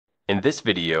In this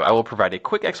video, I will provide a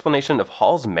quick explanation of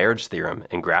Hall's marriage theorem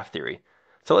in graph theory.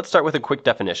 So let's start with a quick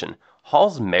definition.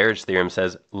 Hall's marriage theorem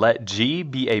says, let G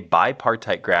be a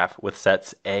bipartite graph with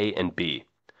sets A and B.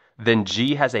 Then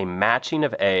G has a matching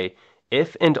of A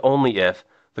if and only if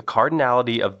the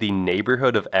cardinality of the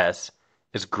neighborhood of S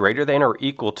is greater than or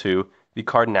equal to the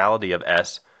cardinality of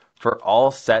S for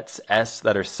all sets S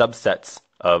that are subsets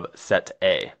of set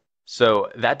A. So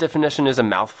that definition is a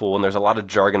mouthful and there's a lot of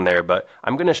jargon there, but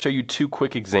I'm going to show you two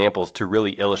quick examples to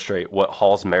really illustrate what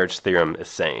Hall's marriage theorem is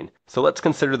saying. So let's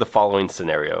consider the following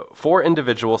scenario. 4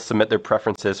 individuals submit their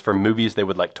preferences for movies they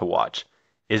would like to watch.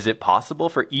 Is it possible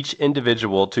for each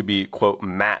individual to be, quote,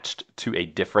 matched to a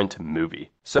different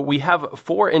movie? So we have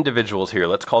 4 individuals here.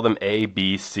 Let's call them A,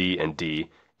 B, C, and D.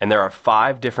 And there are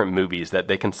 5 different movies that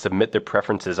they can submit their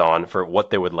preferences on for what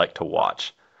they would like to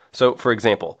watch. So for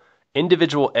example,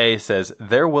 individual A says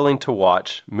they're willing to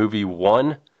watch movie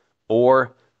 1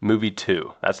 or movie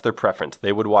 2. That's their preference.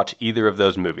 They would watch either of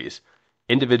those movies.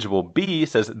 Individual B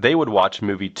says they would watch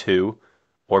movie 2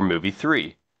 or movie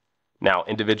 3. Now,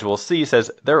 individual C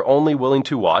says they're only willing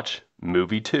to watch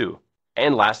movie 2.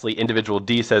 And lastly, individual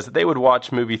D says they would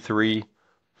watch movie 3,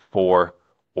 4,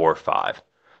 or 5.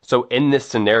 So in this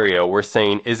scenario, we're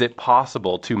saying, is it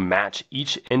possible to match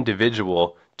each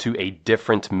individual to a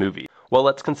different movie? Well,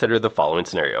 let's consider the following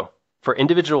scenario. For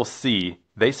individual C,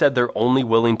 they said they're only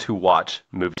willing to watch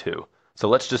movie 2. So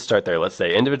let's just start there. Let's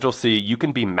say, individual C, you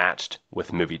can be matched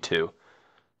with movie 2.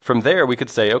 From there, we could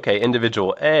say, okay,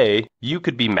 individual A, you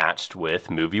could be matched with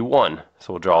movie 1.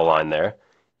 So we'll draw a line there.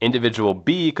 Individual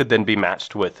B could then be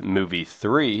matched with movie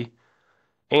 3.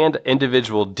 And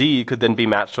individual D could then be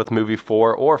matched with movie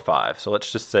 4 or 5. So let's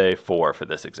just say 4 for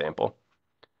this example.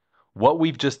 What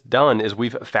we've just done is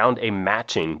we've found a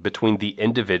matching between the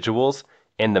individuals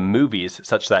and the movies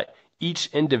such that each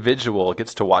individual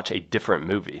gets to watch a different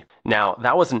movie. Now,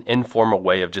 that was an informal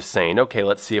way of just saying, okay,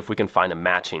 let's see if we can find a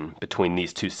matching between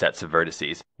these two sets of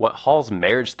vertices. What Hall's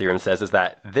marriage theorem says is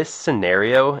that this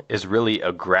scenario is really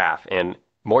a graph, and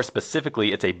more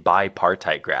specifically, it's a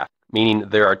bipartite graph, meaning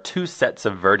there are 2 sets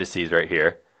of vertices right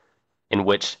here in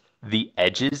which the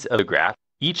edges of the graph,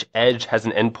 each edge has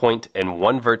an endpoint in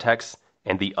one vertex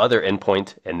and the other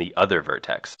endpoint in the other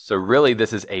vertex. So really,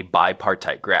 this is a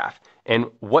bipartite graph. And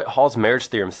what Hall's marriage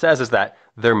theorem says is that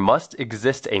there must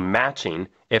exist a matching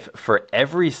if for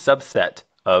every subset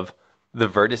of the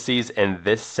vertices in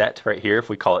this set right here, if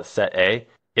we call it set A,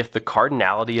 if the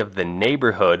cardinality of the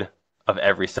neighborhood of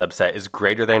every subset is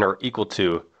greater than or equal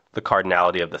to the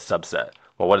cardinality of the subset.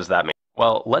 Well, what does that mean?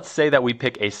 Well, let's say that we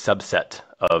pick a subset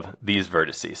of these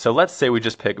vertices. So let's say we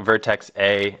just pick vertex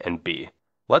A and B.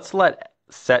 Let's let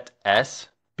set S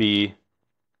be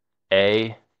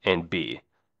A and B.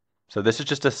 So this is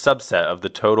just a subset of the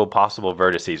total possible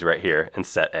vertices right here in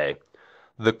set A.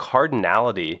 The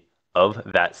cardinality of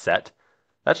that set,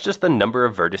 that's just the number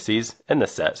of vertices in the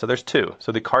set. So there's 2.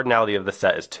 So the cardinality of the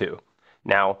set is 2.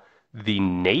 Now, the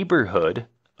neighborhood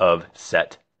of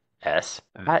set S,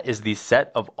 that is the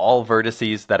set of all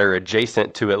vertices that are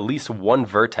adjacent to at least one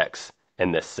vertex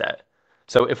in this set.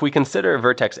 So if we consider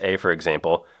vertex A, for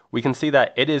example, we can see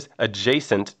that it is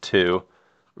adjacent to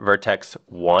vertex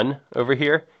 1 over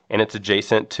here, and it's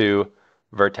adjacent to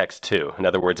vertex 2. In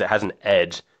other words, it has an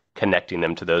edge connecting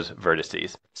them to those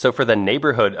vertices. So for the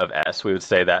neighborhood of S, we would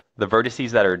say that the vertices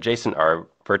that are adjacent are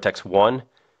vertex 1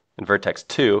 and vertex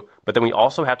 2, but then we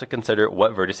also have to consider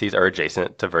what vertices are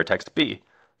adjacent to vertex B.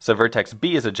 So vertex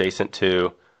B is adjacent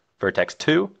to vertex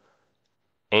 2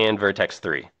 and vertex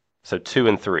 3. So 2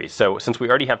 and 3. So since we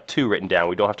already have 2 written down,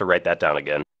 we don't have to write that down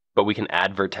again, but we can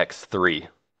add vertex 3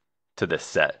 to this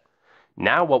set.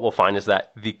 Now what we'll find is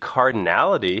that the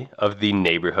cardinality of the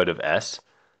neighborhood of S,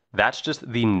 that's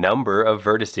just the number of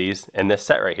vertices in this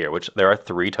set right here, which there are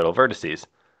 3 total vertices.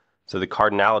 So the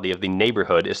cardinality of the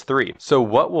neighborhood is 3. So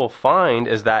what we'll find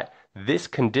is that this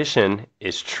condition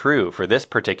is true for this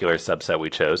particular subset we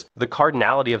chose. The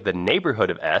cardinality of the neighborhood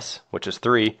of S, which is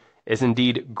 3, is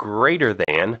indeed greater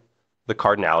than the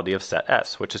cardinality of set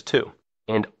S, which is 2.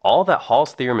 And all that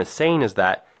Hall's theorem is saying is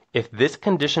that if this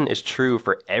condition is true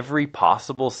for every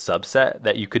possible subset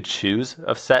that you could choose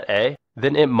of set A,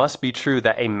 then it must be true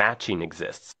that a matching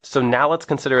exists. So now let's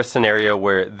consider a scenario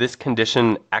where this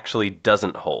condition actually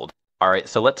doesn't hold. All right,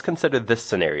 so let's consider this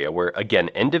scenario where, again,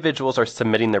 individuals are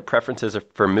submitting their preferences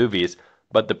for movies,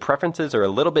 but the preferences are a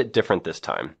little bit different this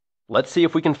time. Let's see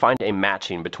if we can find a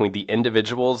matching between the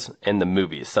individuals and the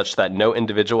movies, such that no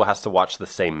individual has to watch the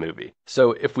same movie.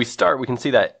 So if we start, we can see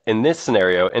that in this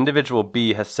scenario, individual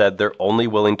B has said they're only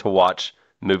willing to watch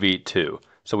movie 2.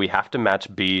 So we have to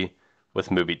match B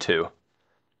with movie 2.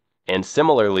 And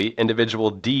similarly,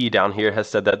 individual D down here has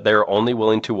said that they're only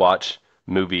willing to watch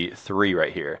movie 3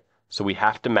 right here. So we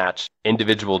have to match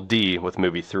individual D with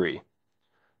movie 3.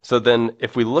 So then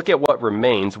if we look at what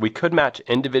remains, we could match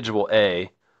individual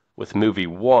A with movie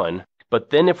 1, but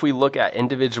then if we look at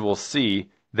individual C,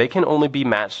 they can only be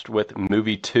matched with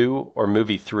movie 2 or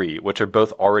movie 3, which are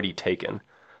both already taken.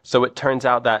 So it turns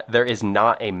out that there is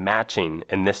not a matching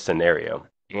in this scenario.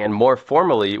 And more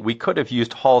formally, we could have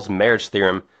used Hall's marriage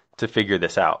theorem to figure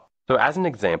this out. So as an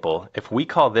example, if we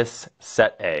call this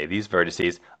set A, these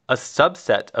vertices, a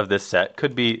subset of this set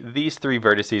could be these three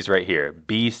vertices right here,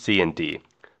 B, C, and D.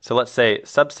 So let's say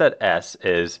subset S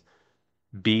is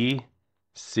B,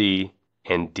 C,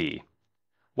 and D.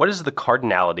 What is the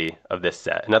cardinality of this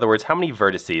set? In other words, how many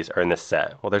vertices are in this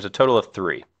set? Well, there's a total of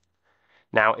 3.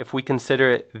 Now, if we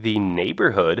consider the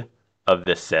neighborhood of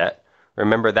this set,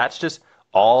 remember that's just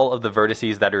all of the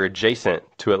vertices that are adjacent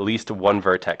to at least one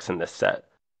vertex in this set.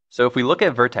 So if we look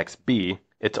at vertex B,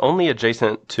 it's only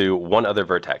adjacent to one other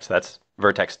vertex. That's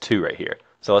vertex 2 right here.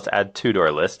 So let's add 2 to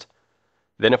our list.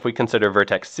 Then if we consider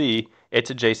vertex C,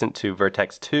 it's adjacent to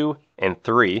vertex 2 and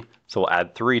 3, so we'll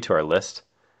add 3 to our list.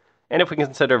 And if we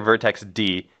consider vertex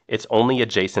D, it's only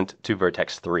adjacent to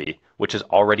vertex 3, which is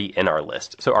already in our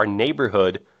list. So our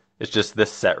neighborhood is just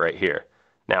this set right here.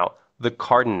 Now, the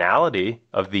cardinality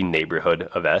of the neighborhood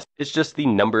of S is just the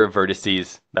number of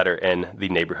vertices that are in the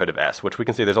neighborhood of S, which we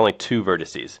can see there's only 2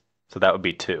 vertices. So that would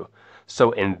be 2.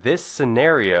 So in this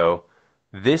scenario,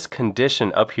 this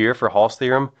condition up here for Hall's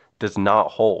theorem does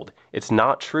not hold. It's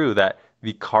not true that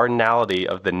the cardinality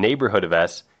of the neighborhood of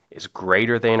S is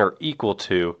greater than or equal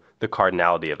to the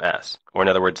cardinality of S. Or in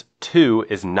other words, 2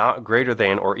 is not greater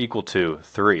than or equal to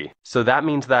 3. So that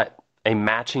means that a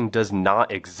matching does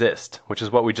not exist, which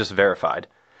is what we just verified.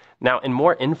 Now, in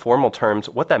more informal terms,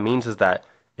 what that means is that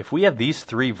if we have these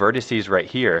 3 vertices right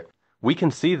here, we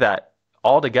can see that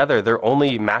altogether they're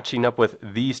only matching up with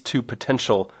these 2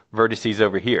 potential vertices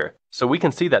over here. So we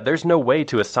can see that there's no way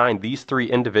to assign these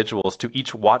 3 individuals to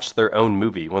each watch their own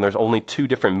movie when there's only 2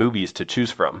 different movies to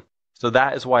choose from. So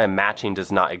that is why a matching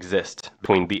does not exist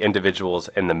between the individuals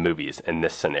and the movies in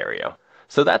this scenario.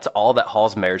 So that's all that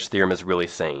Hall's marriage theorem is really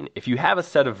saying. If you have a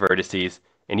set of vertices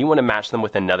and you want to match them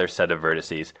with another set of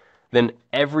vertices, then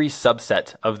every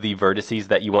subset of the vertices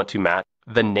that you want to match,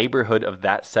 the neighborhood of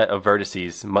that set of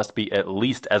vertices must be at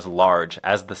least as large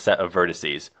as the set of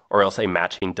vertices, or else a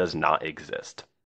matching does not exist.